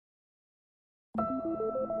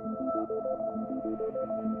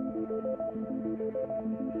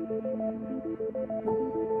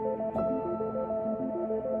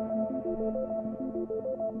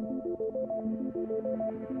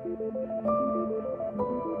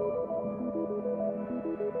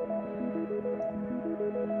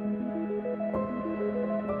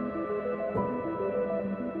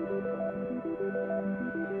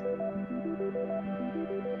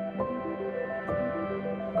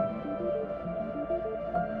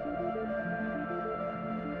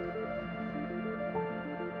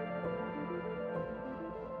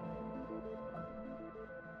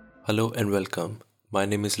Hello and welcome. My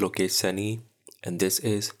name is Lokesh Sani, and this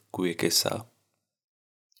is Queer Kissa,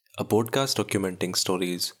 a podcast documenting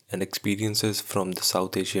stories and experiences from the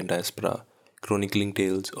South Asian diaspora, chronicling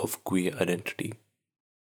tales of queer identity.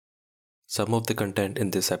 Some of the content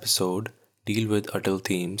in this episode deal with adult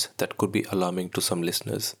themes that could be alarming to some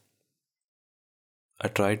listeners. I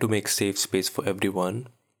try to make safe space for everyone.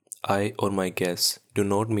 I or my guests do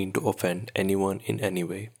not mean to offend anyone in any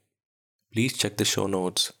way. Please check the show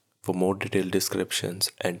notes for more detailed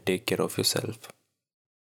descriptions and take care of yourself.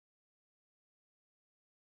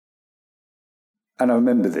 And I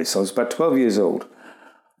remember this. I was about 12 years old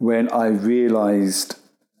when I realized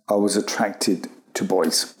I was attracted to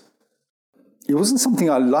boys. It wasn't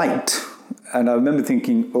something I liked. And I remember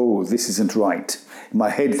thinking, oh, this isn't right. In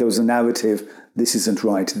my head, there was a narrative, this isn't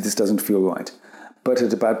right, this doesn't feel right. But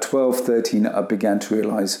at about 12, 13, I began to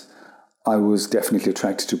realize I was definitely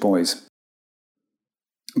attracted to boys.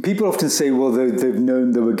 People often say, well, they've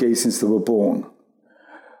known they were gay since they were born.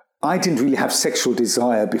 I didn't really have sexual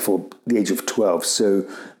desire before the age of 12, so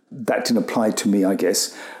that didn't apply to me, I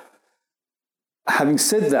guess. Having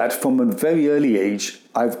said that, from a very early age,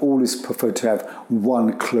 I've always preferred to have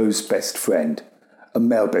one close best friend, a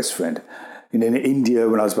male best friend. In India,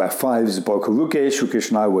 when I was about 5, there was a boy called Rukesh. Rukesh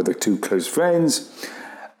and I were the two close friends.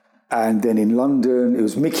 And then in London, it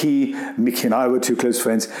was Mickey. Mickey and I were two close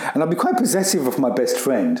friends. And I'd be quite possessive of my best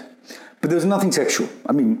friend. But there was nothing sexual.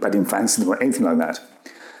 I mean, I didn't fancy them or anything like that.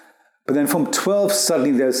 But then from 12,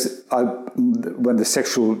 suddenly when the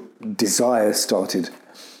sexual desire started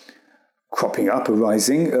cropping up,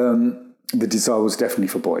 arising, the desire was definitely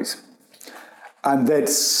for boys. And then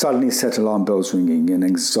suddenly set alarm bells ringing and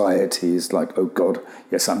anxiety is like, oh God,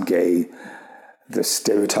 yes, I'm gay. The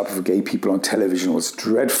stereotype of gay people on television was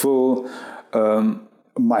dreadful.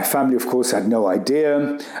 My family, of course, had no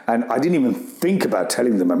idea. And I didn't even think about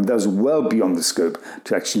telling them. I mean, that was well beyond the scope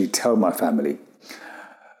to actually tell my family.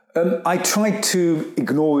 I tried to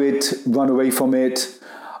ignore it, run away from it.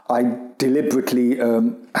 I deliberately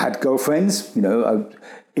had girlfriends,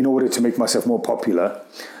 in order to make myself more popular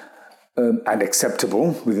and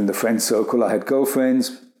acceptable within the friend circle. I had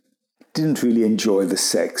girlfriends. Didn't really enjoy the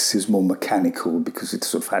sex. It was more mechanical because it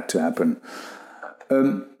sort of had to happen.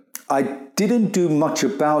 I didn't do much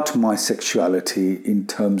about my sexuality in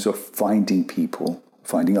terms of finding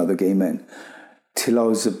other gay men, till I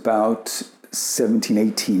was about 17,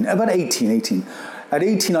 18. About 18. At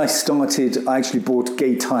 18, I actually bought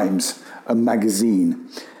Gay Times, a magazine,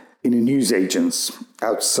 in a newsagent's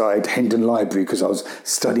outside Hendon Library because I was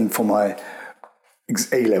studying for my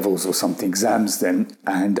A-levels or something, exams then.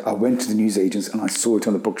 And I went to the newsagents and I saw it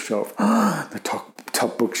on the bookshelf, the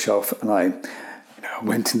top bookshelf. And I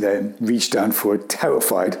went in there, reached down for it,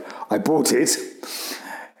 terrified. I bought it.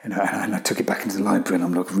 And I took it back into the library and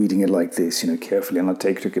I'm like reading it like this, carefully. And I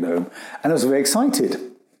took it home. And I was very excited.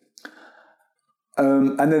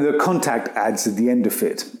 And then there were contact ads at the end of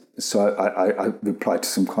it. So I replied to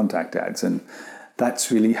some contact ads. And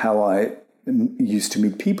that's really how I used to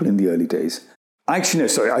meet people in the early days. Actually, no,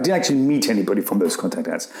 sorry. I didn't actually meet anybody from those contact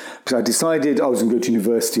ads. Because I decided I was going to go to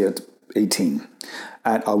university at 18.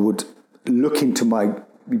 And I would look into my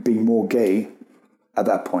being more gay at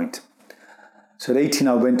that point. So at 18,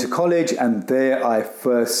 I went to college, and there I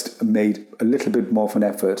first made a little bit more of an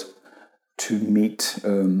effort to meet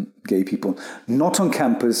gay people. Not on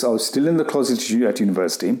campus. I was still in the closet at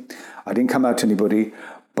university. I didn't come out to anybody,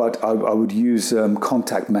 but I would use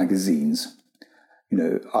contact magazines.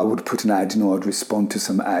 I would put an ad, I'd respond to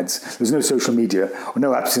some ads. There was no social media, or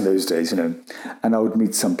no apps in those days, and I would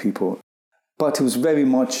meet some people. But it was very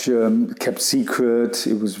much kept secret.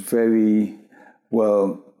 It was very,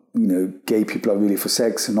 gay people are really for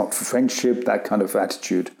sex and not for friendship, that kind of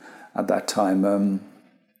attitude at that time.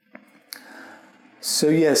 So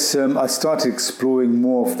yes, I started exploring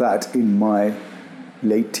more of that in my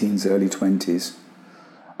late teens, early 20s.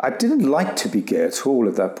 I didn't like to be gay at all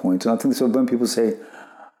at that point. And I think so when people say,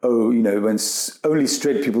 when only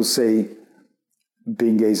straight people say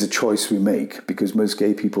being gay is a choice we make, because most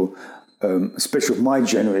gay people especially of my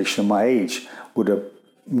generation and my age, would have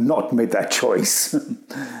not made that choice.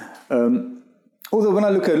 Although when I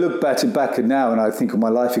look back at now and I think of my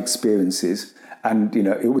life experiences, and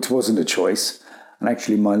it wasn't a choice, and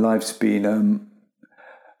actually my life's been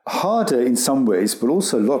harder in some ways, but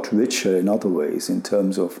also a lot richer in other ways in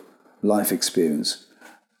terms of life experience,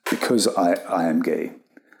 because I am gay.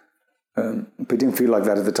 But it didn't feel like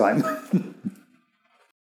that at the time.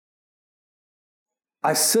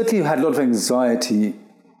 I certainly had a lot of anxiety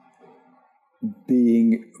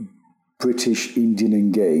being British, Indian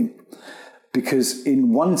and gay, because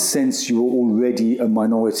in one sense you were already a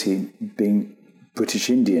minority being British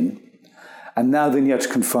Indian, and now then you have to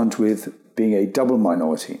confront with being a double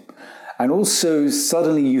minority. And also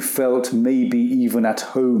suddenly you felt maybe even at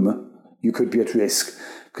home you could be at risk.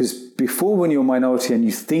 Because before, when you're a minority and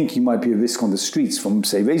you think you might be at risk on the streets from,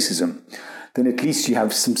 say, racism, then at least you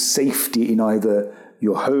have some safety in either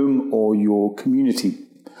your home or your community,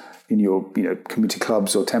 in your community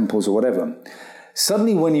clubs or temples or whatever.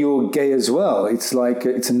 Suddenly when you're gay as well, it's like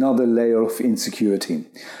it's another layer of insecurity.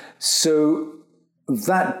 So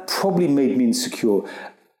that probably made me insecure.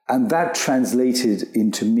 And that translated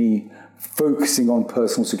into me focusing on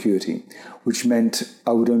personal security, which meant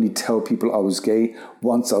I would only tell people I was gay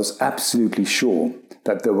once I was absolutely sure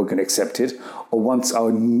that they were going to accept it, or once I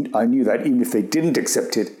knew that even if they didn't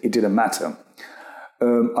accept it, it didn't matter.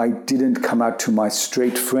 I didn't come out to my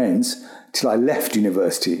straight friends till I left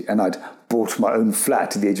university and I'd bought my own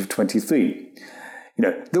flat at the age of 23.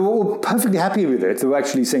 They were all perfectly happy with it. They were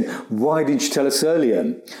actually saying, why didn't you tell us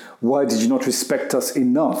earlier? Why did you not respect us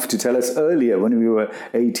enough to tell us earlier when we were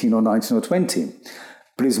 18 or 19 or 20?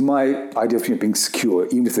 But it's my idea of being secure.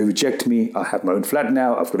 Even if they reject me, I have my own flat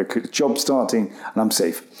now, I've got a job starting, and I'm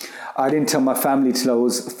safe. I didn't tell my family till I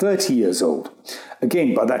was 30 years old.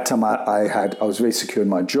 Again, by that time I was very secure in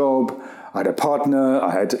my job, I had a partner,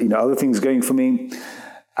 I had other things going for me.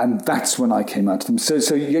 And that's when I came out to them.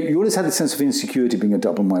 So you always had the sense of insecurity being a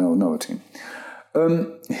double minority.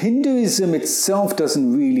 Hinduism itself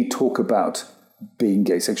doesn't really talk about being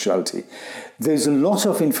gay sexuality. There's a lot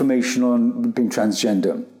of information on being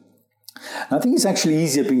transgender. And I think it's actually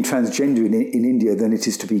easier being transgender in India than it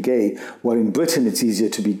is to be gay, while in Britain it's easier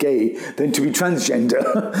to be gay than to be transgender.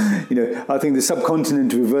 I think the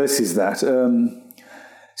subcontinent reverses that.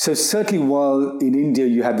 So certainly while in India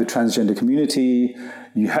you have the transgender community,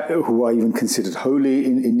 who are even considered holy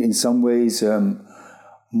in some ways.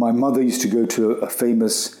 My mother used to go to a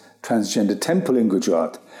famous transgender temple in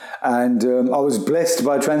Gujarat, and I was blessed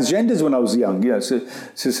by transgenders when I was young. So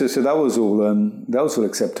that was all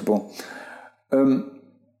acceptable.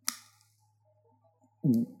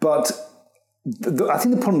 But I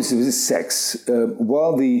think the problem is sex.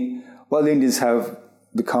 While the Indians have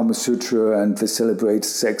the Kama Sutra and they celebrate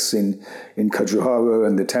sex in Khajuhara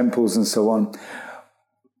and the temples and so on,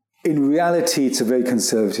 in reality, it's a very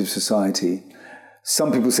conservative society.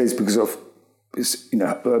 Some people say it's because of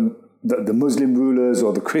the Muslim rulers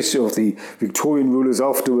or the Christian or the Victorian rulers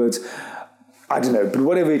afterwards. I don't know, but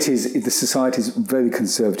whatever it is, the society is very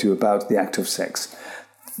conservative about the act of sex.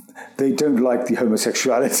 They don't like the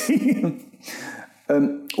homosexuality.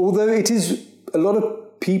 Although it is, a lot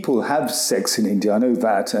of people have sex in India. I know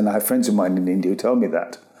that, and I have friends of mine in India who tell me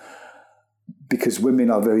that. Because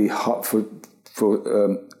women are very hard for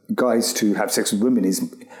guys to have sex with women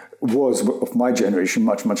was of my generation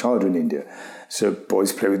much, much harder in India. So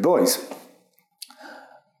boys play with boys.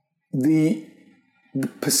 The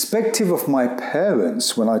perspective of my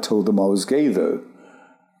parents when I told them I was gay, though,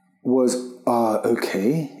 was,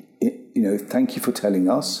 okay, thank you for telling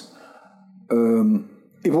us.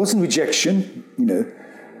 It wasn't rejection,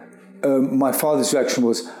 My father's reaction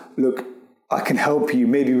was, look, I can help you.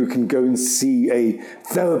 Maybe we can go and see a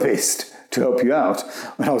therapist to help you out.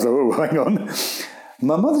 And I was like, oh, hang on.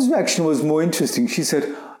 My mother's reaction was more interesting. She said,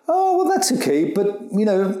 oh, well, that's okay. But, we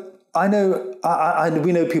know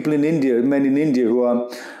people in India, men in India who are,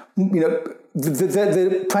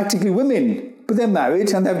 they're practically women, but they're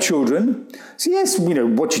married and they have children. So yes,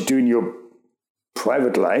 what you do in your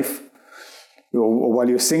private life or while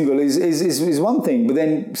you're single is one thing, but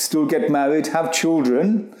then still get married, have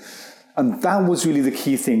children. And that was really the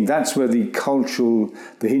key thing. That's where the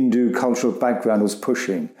Hindu cultural background was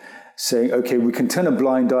pushing, saying, okay, we can turn a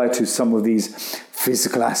blind eye to some of these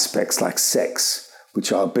physical aspects like sex,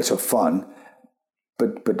 which are a bit of fun,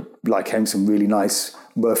 but like having some really nice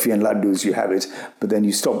burfi and laddus, you have it, but then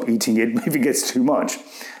you stop eating it, maybe it gets too much.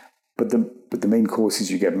 But the main course is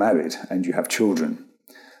you get married and you have children.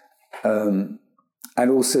 And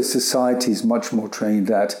also society is much more trained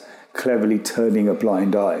at cleverly turning a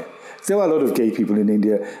blind eye. There are a lot of gay people in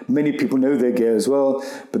India. Many people know they're gay as well,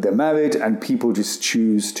 but they're married and people just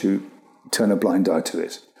choose to turn a blind eye to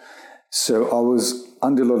it. So I was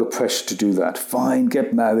under a lot of pressure to do that. Fine,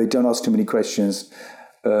 get married, don't ask too many questions.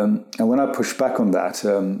 And when I pushed back on that,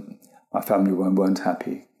 my family weren't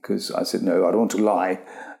happy because I said, no, I don't want to lie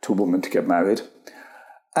to a woman to get married.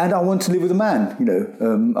 And I want to live with a man,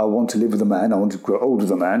 I want to live with a man. I want to grow old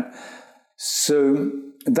with a man. So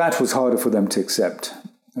that was harder for them to accept.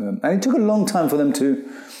 And it took a long time for them to...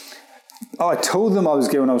 I told them I was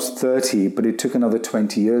gay when I was 30, but it took another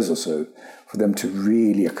 20 years or so for them to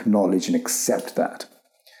really acknowledge and accept that.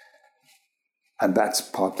 And that's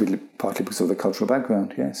partly because of the cultural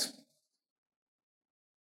background, yes.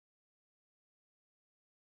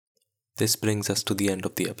 This brings us to the end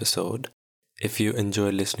of the episode. If you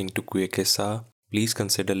enjoy listening to Queer Kissa, please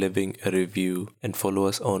consider leaving a review and follow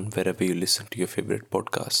us on wherever you listen to your favorite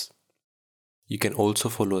podcasts. You can also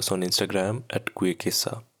follow us on Instagram at Queer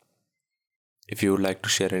Kissa. If you would like to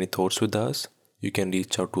share any thoughts with us, you can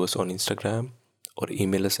reach out to us on Instagram or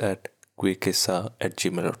email us at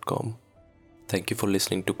queerkissa@gmail.com. Thank you for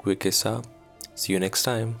listening to Queer Kissa. See you next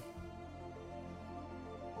time.